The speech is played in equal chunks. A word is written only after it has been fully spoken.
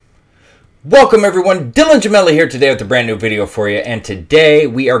Welcome everyone, Dylan Gemelli here today with a brand new video for you, and today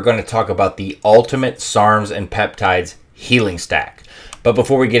we are going to talk about the Ultimate SARMs and Peptides Healing Stack. But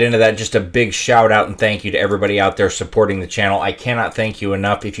before we get into that, just a big shout out and thank you to everybody out there supporting the channel. I cannot thank you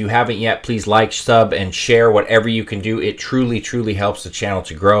enough. If you haven't yet, please like, sub, and share whatever you can do. It truly helps the channel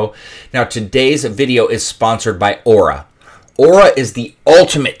to grow. Now today's video is sponsored by Aura. Aura is the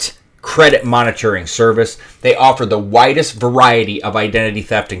ultimate credit monitoring service. They offer the widest variety of identity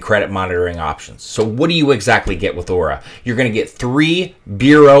theft and credit monitoring options. So what do you exactly get with Aura? You're going to get 3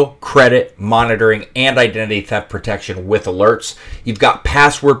 bureau credit monitoring and identity theft protection with alerts. You've got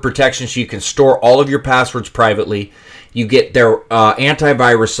password protection so you can store all of your passwords privately. You get their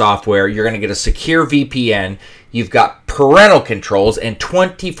antivirus software. You're going to get a secure VPN. You've got parental controls and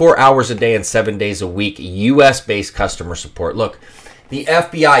 24 hours a day and 7 days a week US-based customer support. Look, the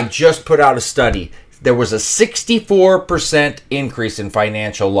FBI just put out a study. There was a 64% increase in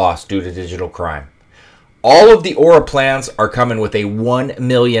financial loss due to digital crime. All of the Aura plans are coming with a $1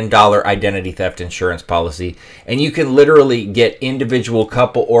 million identity theft insurance policy, and you can literally get individual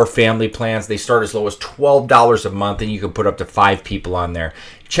couple or family plans. They start as low as $12 a month, and you can put up to 5 people on there.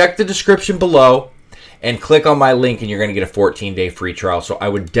 Check the description below and click on my link, and you're going to get a 14-day free trial, so I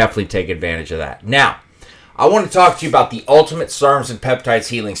would definitely take advantage of that. Now, I want to talk to you about the Ultimate SARMs and Peptides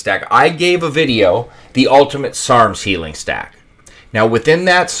Healing Stack. I gave a video, the Ultimate SARMs Healing Stack. Now, within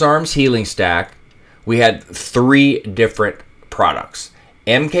that SARMs Healing Stack, we had 3 different products.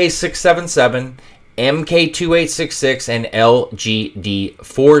 MK677, MK2866, and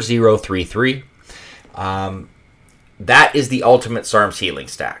LGD4033. That is the Ultimate SARMs Healing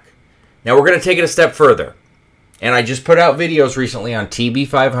Stack. Now, we're going to take it a step further. And I just put out videos recently on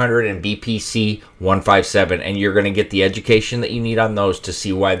TB500 and BPC157, and you're going to get the education that you need on those to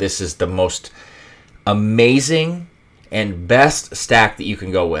see why this is the most amazing and best stack that you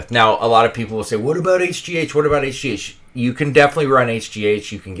can go with. Now, a lot of people will say, what about HGH? What about HGH? You can definitely run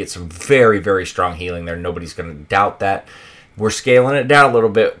HGH. You can get some very strong healing there. Nobody's going to doubt that. We're scaling it down a little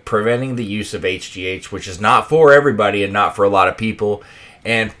bit, preventing the use of HGH, which is not for everybody and not for a lot of people,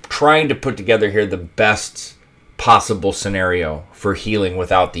 and trying to put together here the best possible scenario for healing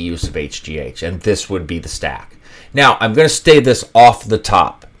without the use of HGH, and this would be the stack. Now, I'm going to say this off the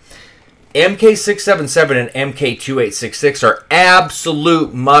top. MK677 and MK2866 are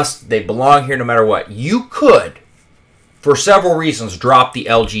absolute must. They belong here no matter what. You could, for several reasons, drop the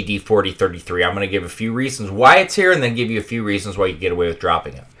LGD4033. I'm going to give a few reasons why it's here and then give you a few reasons why you get away with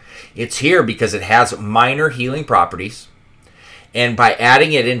dropping it. It's here because it has minor healing properties. And by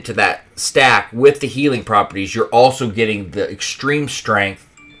adding it into that stack with the healing properties, you're also getting the extreme strength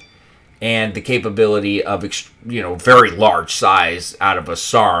and the capability of, very large size out of a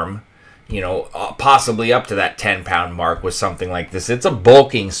SARM, possibly up to that 10-pound mark with something like this. It's a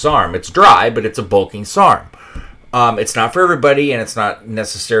bulking SARM. It's dry, but it's a bulking SARM. It's not for everybody, and it's not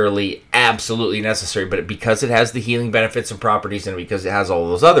necessarily absolutely necessary, but because it has the healing benefits and properties, and because it has all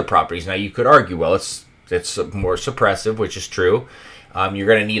those other properties, now you could argue, well, it's more suppressive, which is true. You're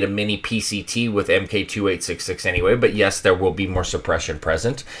going to need a mini PCT with MK2866 anyway, but yes, there will be more suppression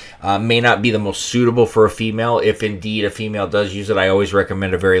present. May not be the most suitable for a female. If indeed a female does use it, I always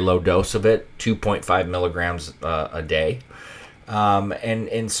recommend a very low dose of it, 2.5 milligrams a day.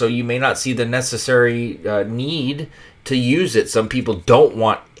 And so you may not see the necessary need to use it. Some people don't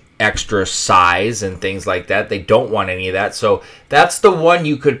want extra size and things like that. They don't want any of that. So that's the one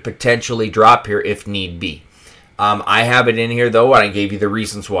you could potentially drop here if need be. I have it in here though, and I gave you the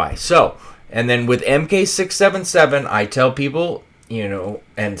reasons why. So, and then with MK677, I tell people,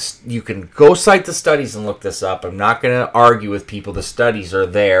 and you can go cite the studies and look this up. I'm not going to argue with people. The studies are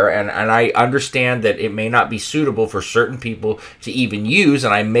there, and I understand that it may not be suitable for certain people to even use,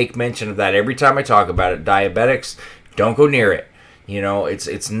 and I make mention of that every time I talk about it. Diabetics, don't go near it.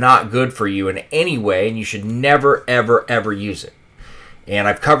 It's not good for you in any way, and you should never, ever use it. And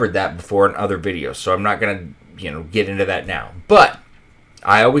I've covered that before in other videos, so I'm not going to, get into that now. But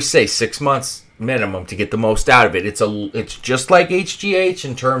I always say 6 months minimum to get the most out of it. It's just like HGH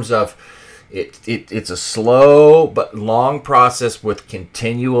in terms of it's a slow but long process with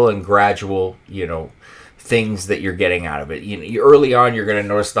continual and gradual, things that you're getting out of it. Early on, you're going to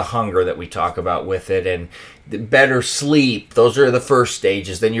notice the hunger that we talk about with it, and the better sleep. Those are the first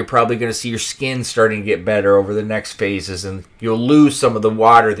stages. Then you're probably going to see your skin starting to get better over the next phases, and you'll lose some of the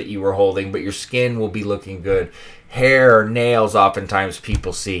water that you were holding, but your skin will be looking good. Hair, nails, oftentimes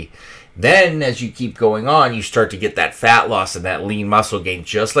people see. Then, as you keep going on, you start to get that fat loss and that lean muscle gain,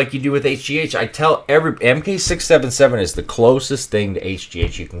 just like you do with HGH. I tell MK677 is the closest thing to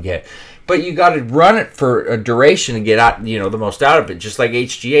HGH you can get. But you got to run it for a duration to get out, the most out of it. Just like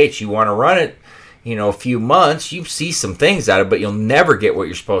HGH, you want to run it, a few months. You see some things out of it, but you'll never get what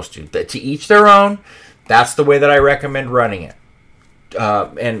you're supposed to. To each their own. That's the way that I recommend running it.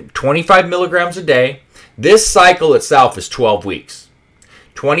 And 25 milligrams a day. This cycle itself is 12 weeks.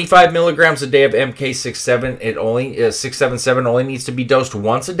 25 milligrams a day of MK677. 677 only needs to be dosed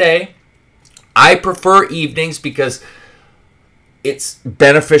once a day. I prefer evenings because it's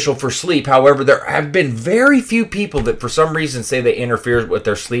beneficial for sleep. However, there have been very few people that for some reason say they interfere with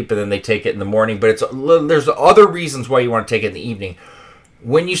their sleep and then they take it in the morning. But there's other reasons why you want to take it in the evening.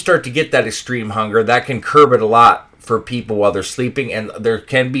 When you start to get that extreme hunger, that can curb it a lot for people while they're sleeping. And there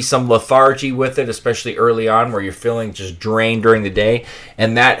can be some lethargy with it, especially early on where you're feeling just drained during the day.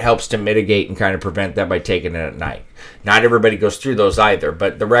 And that helps to mitigate and kind of prevent that by taking it at night. Not everybody goes through those either,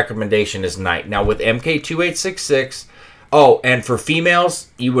 but the recommendation is night. Now with MK2866... Oh, and for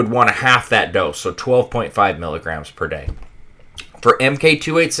females, you would want to half that dose, so 12.5 milligrams per day. For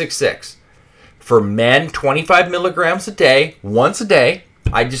MK2866, for men, 25 milligrams a day, once a day.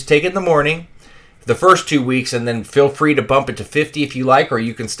 I just take it in the morning, the first 2 weeks, and then feel free to bump it to 50 if you like, or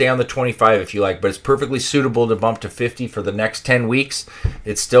you can stay on the 25 if you like, but it's perfectly suitable to bump to 50 for the next 10 weeks.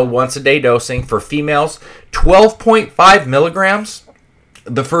 It's still once a day dosing. For females, 12.5 milligrams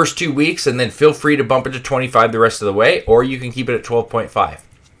the first 2 weeks, and then feel free to bump it to 25 the rest of the way, or you can keep it at 12.5.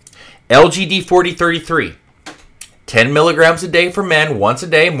 LGD 4033, 10 milligrams a day for men, once a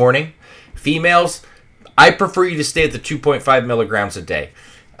day, morning. Females, I prefer you to stay at the 2.5 milligrams a day,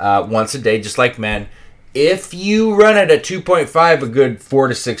 once a day, just like men. If you run it at 2.5 a good 4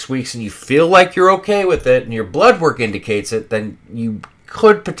 to 6 weeks and you feel like you're okay with it and your blood work indicates it, then you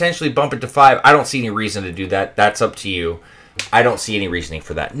could potentially bump it to 5. I don't see any reason to do that. That's up to you. I don't see any reasoning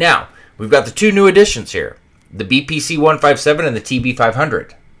for that. Now, we've got the two new additions here, the BPC 157 and the TB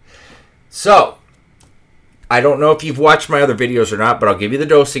 500. So, I don't know if you've watched my other videos or not, but I'll give you the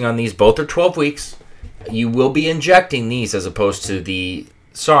dosing on these. Both are 12 weeks. You will be injecting these as opposed to the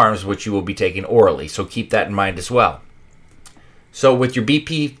SARMs, which you will be taking orally. So keep that in mind as well. So with your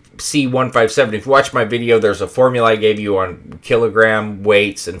BPC 157, if you watch my video, there's a formula I gave you on kilogram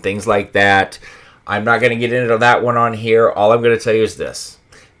weights and things like that. I'm not going to get into that one on here. All I'm going to tell you is this.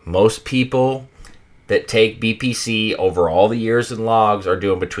 Most people that take BPC over all the years and logs are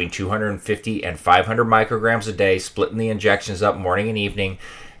doing between 250 and 500 micrograms a day, splitting the injections up morning and evening.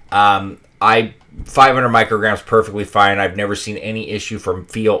 500 micrograms perfectly fine. I've never seen any issue from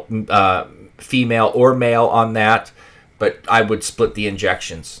female or male on that, but I would split the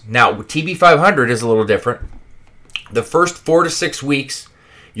injections. Now, TB 500 is a little different. The first 4 to 6 weeks,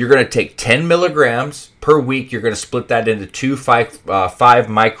 you're going to take 10 milligrams per week. You're going to split that into 5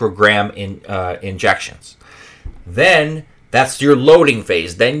 microgram injections. Then that's your loading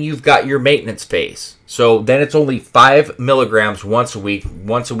phase. Then you've got your maintenance phase. So then it's only 5 milligrams once a week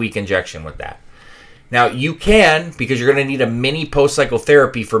injection with that. Now you can, because you're going to need a mini post-cycle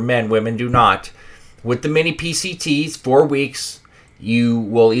therapy for men, women do not. With the mini PCTs, 4 weeks, you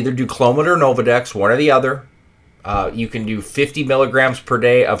will either do Clomid or Novadex, one or the other. You can do 50 milligrams per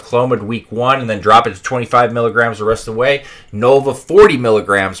day of Clomid week 1 and then drop it to 25 milligrams the rest of the way. Nova 40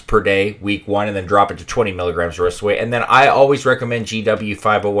 milligrams per day week 1 and then drop it to 20 milligrams the rest of the way. And then I always recommend GW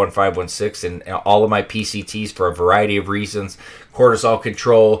 501, 516 in all of my PCTs for a variety of reasons. Cortisol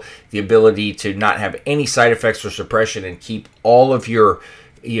control, the ability to not have any side effects or suppression and keep all of your,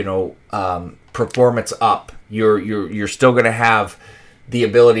 performance up. You're still going to have the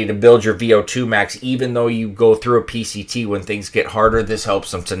ability to build your VO2 max, even though you go through a PCT when things get harder. This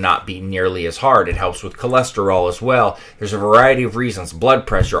helps them to not be nearly as hard. It helps with cholesterol as well. There's a variety of reasons, blood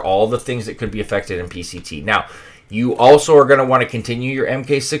pressure, all the things that could be affected in PCT. Now, you also are going to want to continue your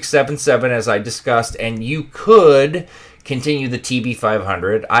MK677 as I discussed, and you could continue the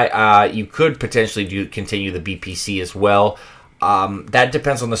TB500. You could potentially continue the BPC as well. That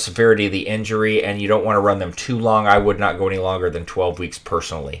depends on the severity of the injury, and you don't want to run them too long. I would not go any longer than 12 weeks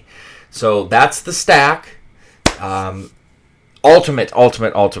personally. So that's the stack. Ultimate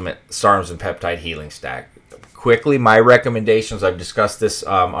SARMs and peptide healing stack. Quickly, my recommendations, I've discussed this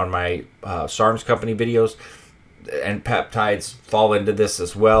on my SARMs company videos, and peptides fall into this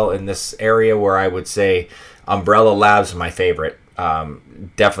as well in this area where I would say Umbrella Labs is my favorite.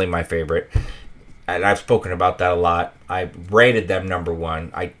 Definitely my favorite. And I've spoken about that a lot. I've rated them number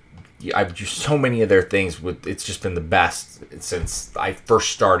one. I've used so many of their things. It's just been the best since I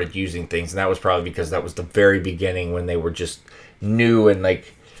first started using things. And that was probably because that was the very beginning when they were just new and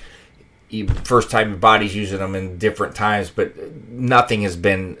first time your body's using them in different times. But nothing has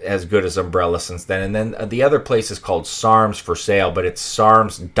been as good as Umbrella since then. And then the other place is called SARMs for sale, but it's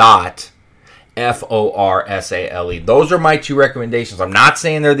SARMs Forsale. Those are my 2 recommendations. I'm not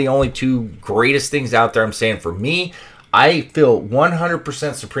saying they're the only 2 greatest things out there. I'm saying for me, I feel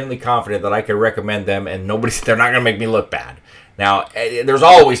 100% supremely confident that I could recommend them, and they're not going to make me look bad. Now, there's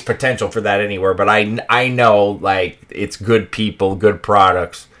always potential for that anywhere, but I know, like, it's good people, good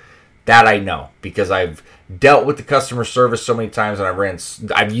products. That I know, because I've dealt with the customer service so many times,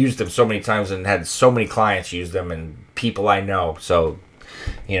 and I've used them so many times and had so many clients use them and people I know. So,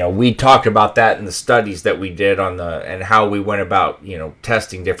 we talked about that in the studies that we did and how we went about,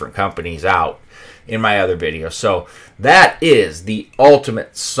 testing different companies out in my other video. So that is the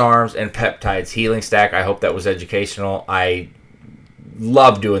ultimate SARMs and peptides healing stack. I hope that was educational. I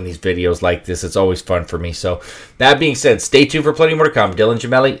love doing these videos like this. It's always fun for me. So that being said, stay tuned for plenty more to come. Dylan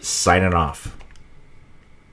Gemelli signing off.